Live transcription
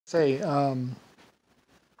say,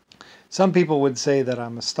 some people would say that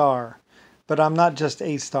I'm a star, but I'm not just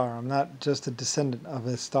a star. I'm not just a descendant of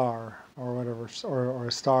a star or whatever, or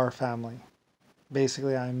a star family.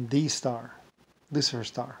 Basically, I'm the star, Lucifer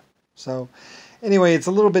star. So, anyway, it's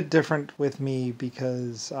a little bit different with me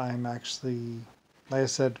because I'm actually, like I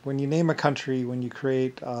said, when you name a country, when you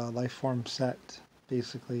create a life form set,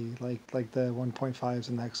 basically like the 1.5s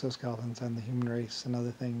and the exoskeletons and the human race and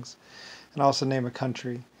other things, and also name a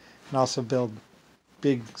country, and also build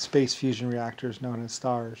big space fusion reactors known as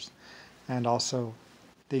stars, and also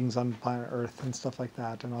things on planet Earth and stuff like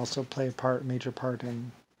that, and also play a major part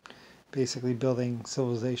in basically building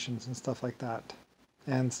civilizations and stuff like that,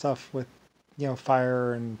 and stuff with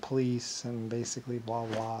fire and police and basically blah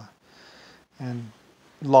blah, and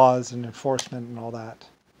laws and enforcement and all that,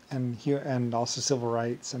 and also civil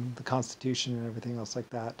rights and the Constitution and everything else like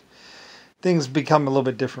that. Things become a little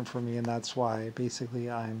bit different for me, and that's why basically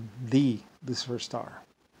I'm the Lucifer star,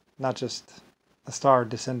 not just a star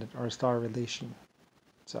descendant or a star relation.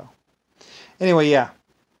 So anyway, yeah.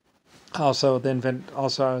 Also,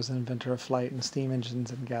 I was an inventor of flight and steam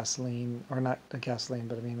engines and gasoline, or not gasoline,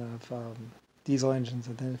 but I mean of diesel engines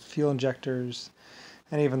and then fuel injectors,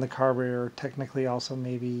 and even the carburetor. Technically, also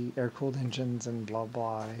maybe air-cooled engines and blah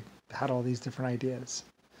blah. I had all these different ideas,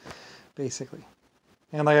 basically.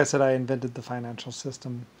 And like I said, I invented the financial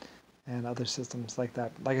system and other systems like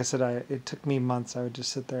that. Like I said, it took me months. I would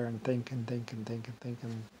just sit there and think and think and think and think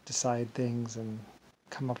and decide things and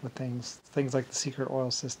come up with things like the secret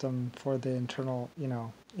oil system for the internal,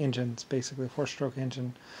 engines, basically a 4-stroke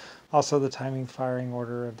engine. Also the timing firing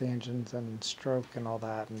order of the engines and stroke and all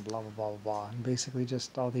that and blah, blah, blah, blah, blah. And basically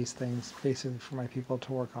just all these things basically for my people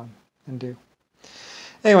to work on and do.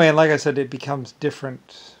 Anyway, and like I said, it becomes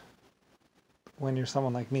different when you're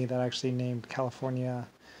someone like me that actually named California,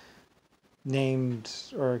 named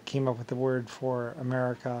or came up with the word for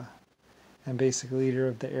America, and basically leader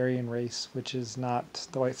of the Aryan race, which is not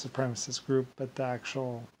the white supremacist group, but the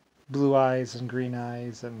actual blue eyes and green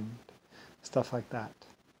eyes and stuff like that.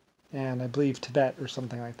 And I believe Tibet or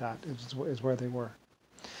something like that is where they were.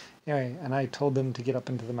 Anyway, and I told them to get up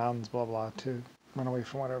into the mountains, blah, blah, to run away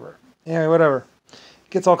from whatever. Anyway, whatever. It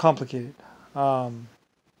gets all complicated. Like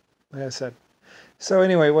I said. So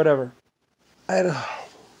anyway, whatever. And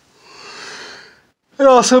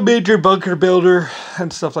also major bunker builder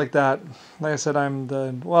and stuff like that. Like I said, I'm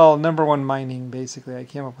the, number one mining, basically. I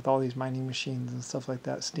came up with all these mining machines and stuff like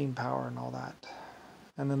that, steam power and all that.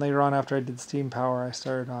 And then later on, after I did steam power, I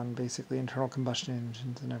started on basically internal combustion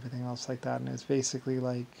engines and everything else like that. And it's basically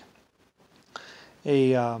like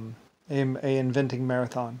a inventing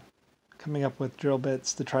marathon, coming up with drill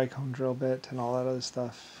bits, the tricone drill bit, and all that other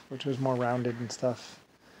stuff, which was more rounded and stuff.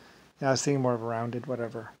 Yeah, I was thinking more of a rounded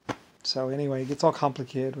whatever. So anyway, it gets all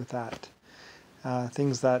complicated with that.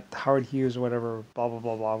 Things that Howard Hughes or whatever, blah, blah,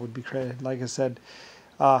 blah, blah, would be credited. Like I said,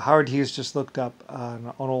 Howard Hughes just looked up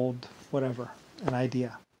an old whatever, an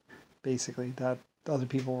idea, basically, that other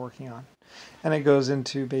people were working on. And it goes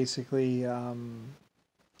into basically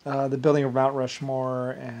the building of Mount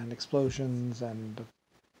Rushmore and explosions and the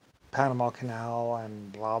Panama Canal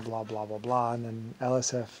and blah, blah, blah, blah, blah. And then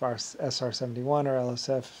LSF SR-71 or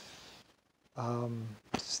LSF,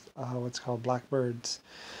 what's called Blackbirds,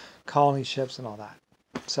 colony ships and all that.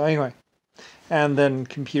 So anyway, and then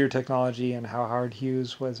computer technology and how Howard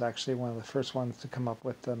Hughes was actually one of the first ones to come up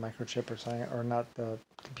with the microchip or something, or not the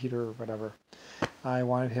computer or whatever. I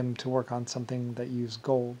wanted him to work on something that used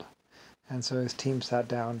gold. And so his team sat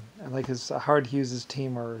down, and like Howard Hughes'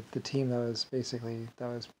 team, or the team that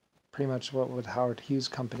was pretty much what would Howard Hughes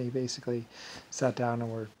Company basically sat down and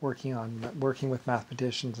were working with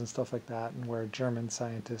mathematicians and stuff like that, and we're German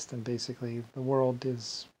scientists, and basically the world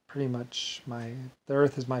is pretty much the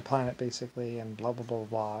Earth is my planet basically, and blah blah blah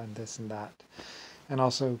blah, and this and that, and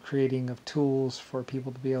also creating of tools for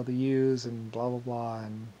people to be able to use, and blah blah blah,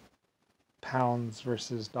 and pounds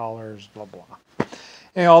versus dollars, blah blah,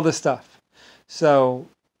 and all this stuff. So,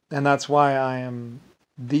 and that's why I am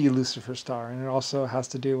the Lucifer star, and it also has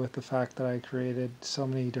to do with the fact that I created so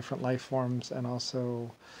many different life forms, and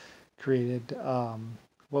also created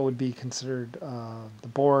what would be considered the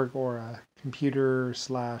Borg, or a computer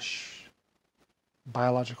 /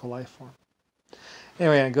 biological life form.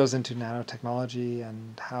 Anyway, it goes into nanotechnology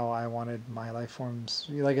and how I wanted my life forms.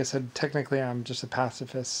 Like I said, technically I'm just a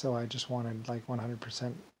pacifist, so I just wanted like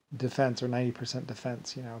 100% defense or 90%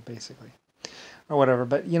 defense, basically. Or whatever,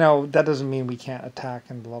 but that doesn't mean we can't attack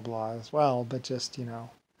and blah blah as well, but just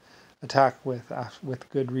attack with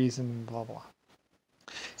good reason, blah blah.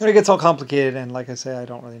 It gets all complicated, and like I say, I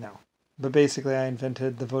don't really know. But basically, I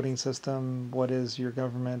invented the voting system. What is your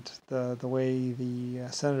government? The way the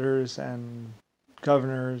senators and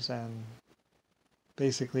governors and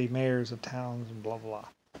basically mayors of towns and blah blah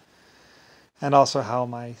blah. And also how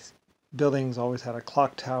my buildings always had a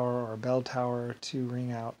clock tower or a bell tower to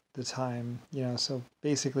ring out the time. So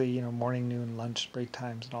basically, morning, noon, lunch, break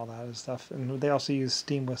times, and all that stuff. And they also use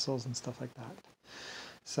steam whistles and stuff like that.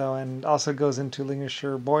 So, and also goes into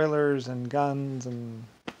Lincolnshire boilers and guns and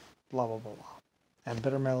blah, blah, blah, blah. And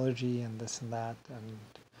bitter metallurgy and this and that. And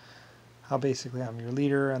how basically I'm your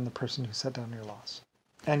leader and the person who set down your laws.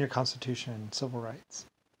 And your constitution and civil rights.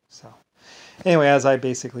 So, anyway, as I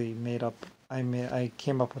basically I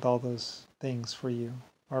came up with all those things for you.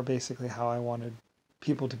 Or basically how I wanted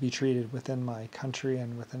people to be treated within my country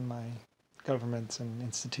and within my governments and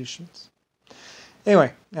institutions.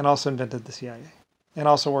 Anyway, and also invented the CIA. And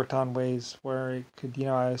also worked on ways where it could,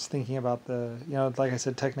 I was thinking about like I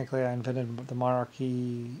said, technically I invented the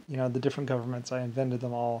monarchy, the different governments, I invented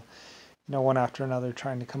them all, one after another,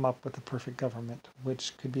 trying to come up with the perfect government,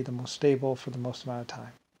 which could be the most stable for the most amount of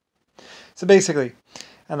time. So basically,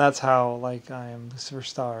 and that's how, like, I am Lucifer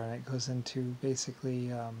Star, and it goes into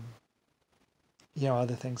basically,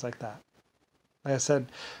 other things like that. Like I said,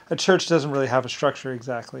 a church doesn't really have a structure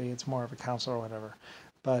exactly, it's more of a council or whatever.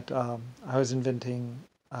 But I was inventing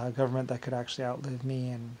a government that could actually outlive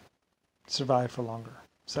me and survive for longer.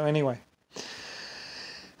 So anyway,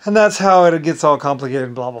 and that's how it gets all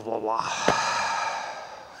complicated, blah, blah, blah, blah.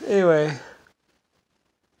 Anyway,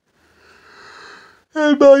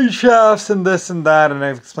 and mine shafts and this and that, and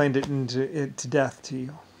I've explained it to death to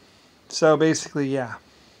you. So basically, yeah.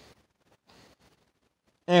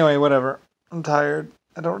 Anyway, whatever. I'm tired.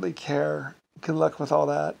 I don't really care. Good luck with all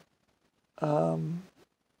that.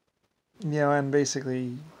 And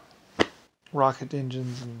basically rocket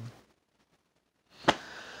engines and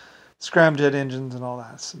scramjet engines and all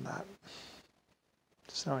that and that.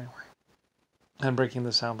 So anyway, and breaking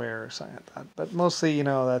the sound barrier or something like that. But mostly,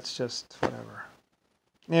 that's just whatever.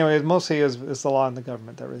 Anyway, mostly it's the law and the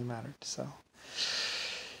government that really mattered. So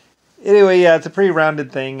anyway, yeah, it's a pretty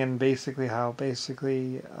rounded thing, and basically how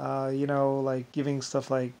like giving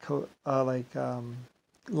stuff like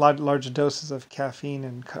large doses of caffeine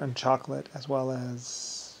and chocolate, as well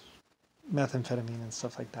as methamphetamine and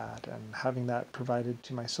stuff like that, and having that provided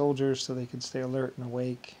to my soldiers so they could stay alert and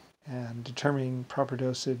awake, and determining proper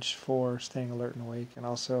dosage for staying alert and awake, and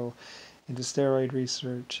also into steroid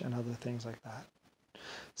research and other things like that.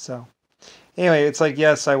 So anyway, it's like,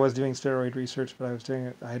 yes, I was doing steroid research, but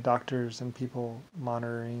I had doctors and people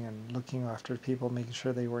monitoring and looking after people, making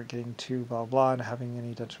sure they weren't getting too blah blah and having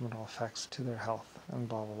any detrimental effects to their health and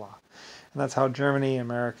blah blah blah. And that's how Germany,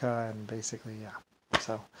 America, and basically, yeah.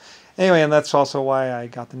 So anyway, and that's also why I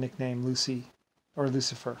got the nickname Lucy, or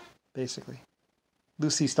Lucifer, basically.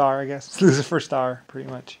 Lucy Star, I guess. Lucifer Star, pretty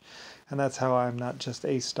much. And that's how I'm not just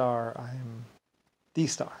a star, I'm the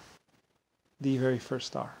star. The very first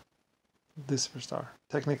star. Lucifer Star.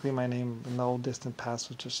 Technically, my name in the old distant past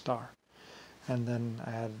was just Star. And then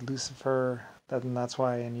I had Lucifer, and that's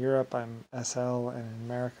why in Europe I'm SL, and in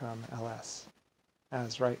America I'm LS.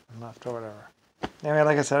 As right and left or whatever. Anyway,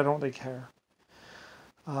 like I said, I don't really care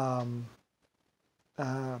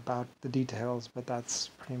about the details, but that's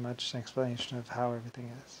pretty much an explanation of how everything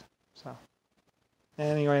is. So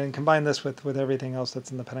anyway, and combine this with everything else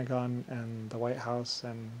that's in the Pentagon and the White House,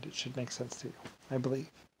 and it should make sense to you, I believe.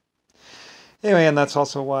 Anyway, and that's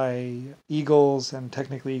also why Eagles, and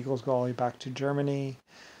technically Eagles go all the way back to Germany,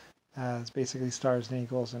 as basically stars and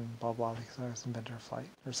eagles and blah blah, because I was the inventor of flight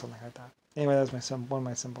or something like that. Anyway, that's one of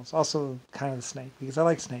my symbols. Also kind of the snake, because I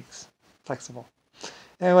like snakes. Flexible.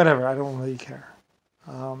 Anyway, whatever, I don't really care.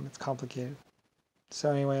 It's complicated.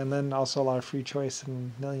 So anyway, and then also a lot of free choice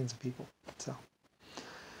and millions of people. So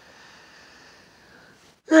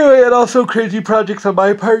anyway, and also crazy projects on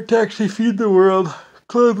my part to actually feed the world,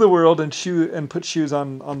 clothe the world, and put shoes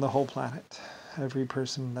on the whole planet. Every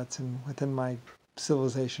person that's within my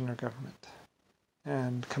civilization or government.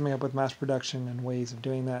 And coming up with mass production and ways of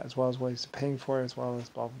doing that, as well as ways of paying for it, as well as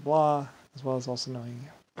blah blah blah, as well as also knowing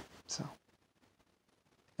you. So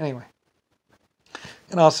anyway.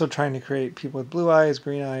 And also trying to create people with blue eyes,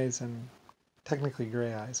 green eyes, and technically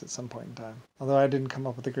gray eyes at some point in time. Although I didn't come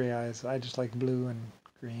up with the gray eyes, I just like blue and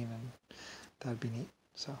green, and that'd be neat.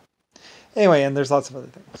 So anyway, and there's lots of other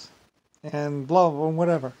things. And blah, blah,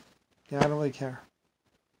 whatever. Yeah, I don't really care.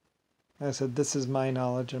 Like I said, this is my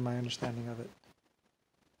knowledge and my understanding of it.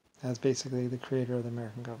 As basically the creator of the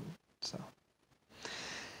American government. So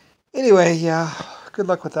anyway, yeah, good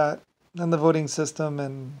luck with that. And the voting system,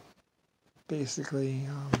 and basically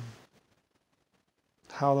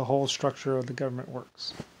how the whole structure of the government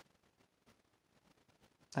works.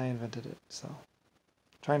 I invented it, so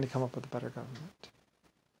trying to come up with a better government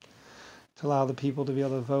to allow the people to be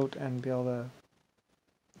able to vote and be able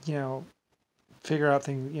to, figure out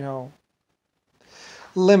things,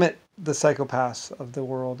 limit the psychopaths of the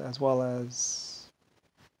world, as well as,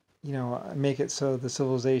 make it so the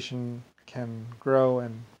civilization can grow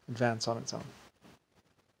and advance on its own.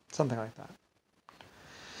 Something like that.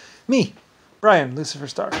 Me, Brian, Lucifer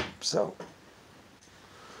Star. So,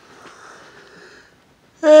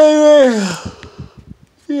 anyway,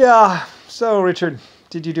 yeah. So, Richard,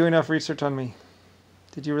 did you do enough research on me?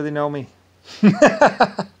 Did you really know me?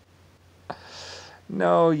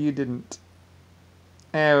 No, you didn't.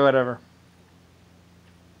 Whatever.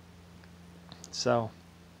 So,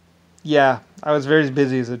 yeah, I was very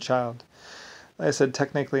busy as a child. Like I said,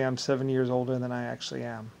 technically I'm 7 years older than I actually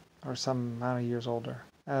am, or some amount of years older,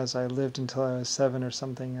 as I lived until I was 7 or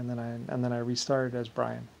something, and then I restarted as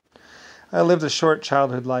Brian. I lived a short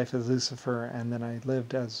childhood life as Lucifer, and then I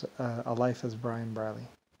lived as a life as Brian Briley.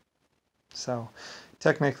 So,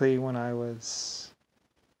 technically, when I was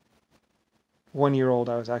 1 year old,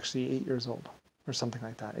 I was actually 8 years old, or something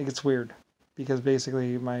like that. It gets weird, because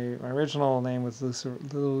basically my original name was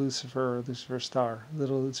Little Lucifer, or Lucifer Star,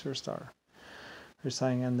 Little Lucifer Star, or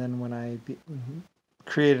something. And then when I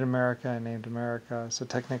created America, I named America. So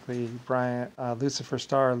technically, Lucifer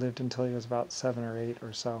Star lived until he was about 7 or 8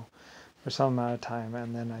 or so, for some amount of time,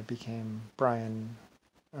 and then I became Brian,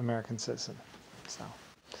 American Citizen. So,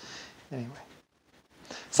 anyway,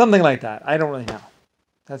 something like that. I don't really know.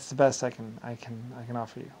 That's the best I can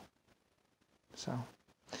offer you. So,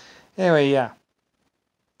 anyway, yeah.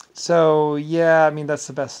 So yeah, I mean that's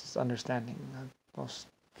the best understanding. Most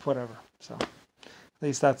whatever. So, at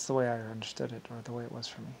least that's the way I understood it, or the way it was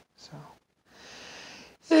for me. So,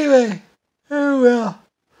 anyway, oh well.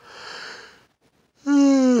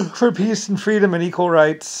 For peace and freedom and equal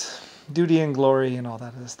rights, duty and glory, and all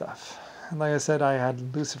that other stuff. And like I said, I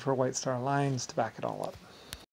had Lucifer White Star lines to back it all up.